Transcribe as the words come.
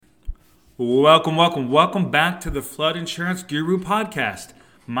Welcome back to the Flood Insurance Guru podcast.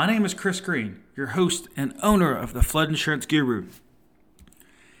 My name is Chris Green, your host and owner of the Flood Insurance Guru.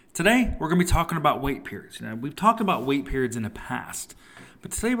 Today, we're going to be talking about wait periods. Now, we've talked about wait periods in the past,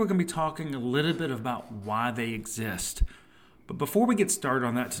 but today we're going to be talking a little bit about why they exist. But before we get started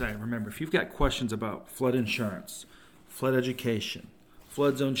on that today, remember, if you've got questions about flood insurance, flood education,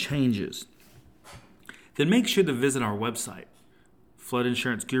 flood zone changes, then make sure to visit our website,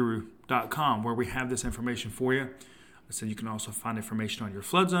 floodinsuranceguru.com, where we have this information for you. So you can also find information on your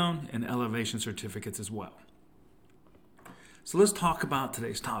flood zone and elevation certificates as well. So let's talk about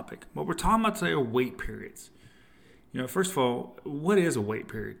today's topic. What we're talking about today are wait periods. First of all, what is a wait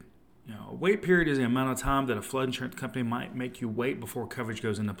period? A wait period is the amount of time that a flood insurance company might make you wait before coverage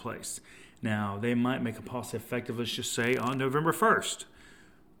goes into place. Now, they might make a policy effective, let's just say, on November 1st.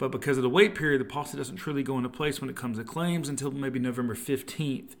 But because of the wait period, the policy doesn't truly go into place when it comes to claims until maybe November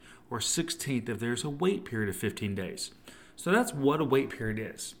 15th or 16th if there's a wait period of 15 days. So that's what a wait period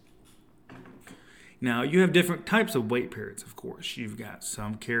is. Now, you have different types of wait periods, of course. You've got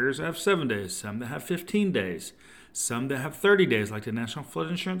some carriers that have 7 days, some that have 15 days, some that have 30 days, like the National Flood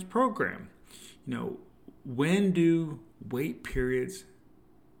Insurance Program. When do wait periods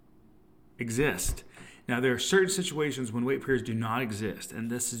exist? Now, there are certain situations when wait periods do not exist, and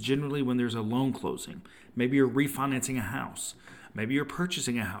this is generally when there's a loan closing. Maybe you're refinancing a house. Maybe you're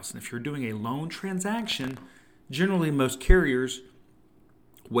purchasing a house. And if you're doing a loan transaction, generally most carriers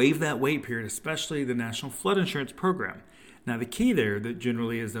waive that wait period, especially the National Flood Insurance Program. Now, the key there that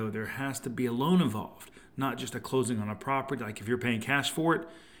generally is, though, there has to be a loan involved, not just a closing on a property. Like if you're paying cash for it,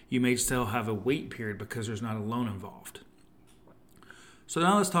 you may still have a wait period because there's not a loan involved. So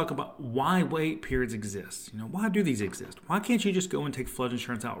now let's talk about why wait periods exist. Why do these exist? Why can't you just go and take flood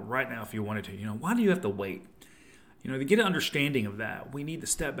insurance out right now if you wanted to? Why do you have to wait? To get an understanding of that, we need to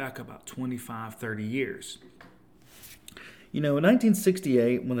step back about 25, 30 years. In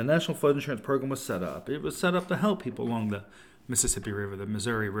 1968, when the National Flood Insurance Program was set up, it was set up to help people along the Mississippi River, the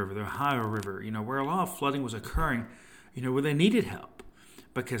Missouri River, the Ohio River, where a lot of flooding was occurring, where they needed help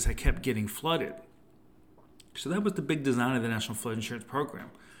because they kept getting flooded. So that was the big design of the National Flood Insurance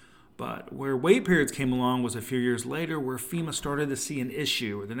Program. But where wait periods came along was a few years later where FEMA started to see an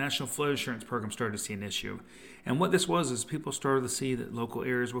issue, or the National Flood Insurance Program started to see an issue. And what this was is people started to see that local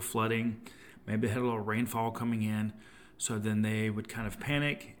areas were flooding, maybe they had a little rainfall coming in, so then they would kind of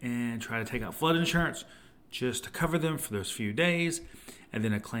panic and try to take out flood insurance just to cover them for those few days. And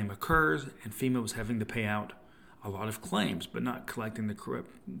then a claim occurs, and FEMA was having to pay out a lot of claims, but not collecting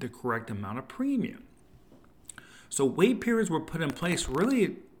the correct amount of premium. So wait periods were put in place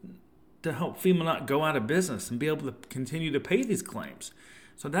really to help FEMA not go out of business and be able to continue to pay these claims.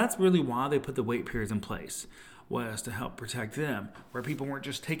 So that's really why they put the wait periods in place, was to help protect them, where people weren't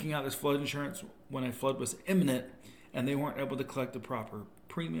just taking out this flood insurance when a flood was imminent and they weren't able to collect the proper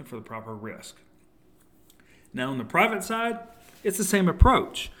premium for the proper risk. Now on the private side, it's the same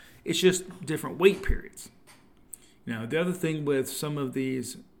approach. It's just different wait periods. The other thing with some of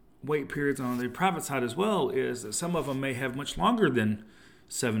these wait periods on the private side as well is that some of them may have much longer than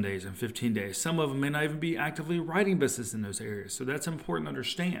 7 days and 15 days. Some of them may not even be actively writing business in those areas. So that's important to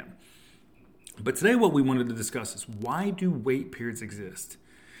understand. But today what we wanted to discuss is, why do wait periods exist?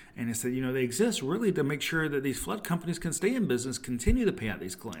 And it's that, they exist really to make sure that these flood companies can stay in business, continue to pay out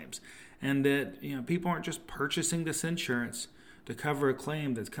these claims. And that, people aren't just purchasing this insurance to cover a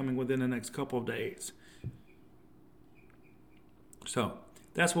claim that's coming within the next couple of days. So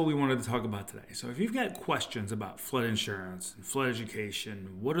that's what we wanted to talk about today. So if you've got questions about flood insurance and flood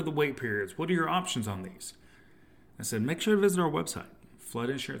education, what are the wait periods? What are your options on these? I said, make sure to visit our website,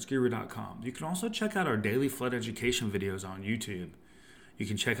 floodinsuranceguru.com. You can also check out our daily flood education videos on YouTube. You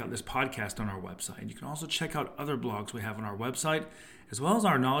can check out this podcast on our website. You can also check out other blogs we have on our website, as well as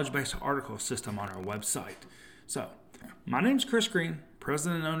our knowledge-based article system on our website. So, my name's Chris Green,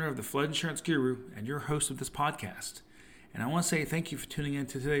 president and owner of the Flood Insurance Guru, and your host of this podcast. And I want to say thank you for tuning in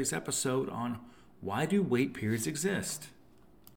to today's episode on why do wait periods exist.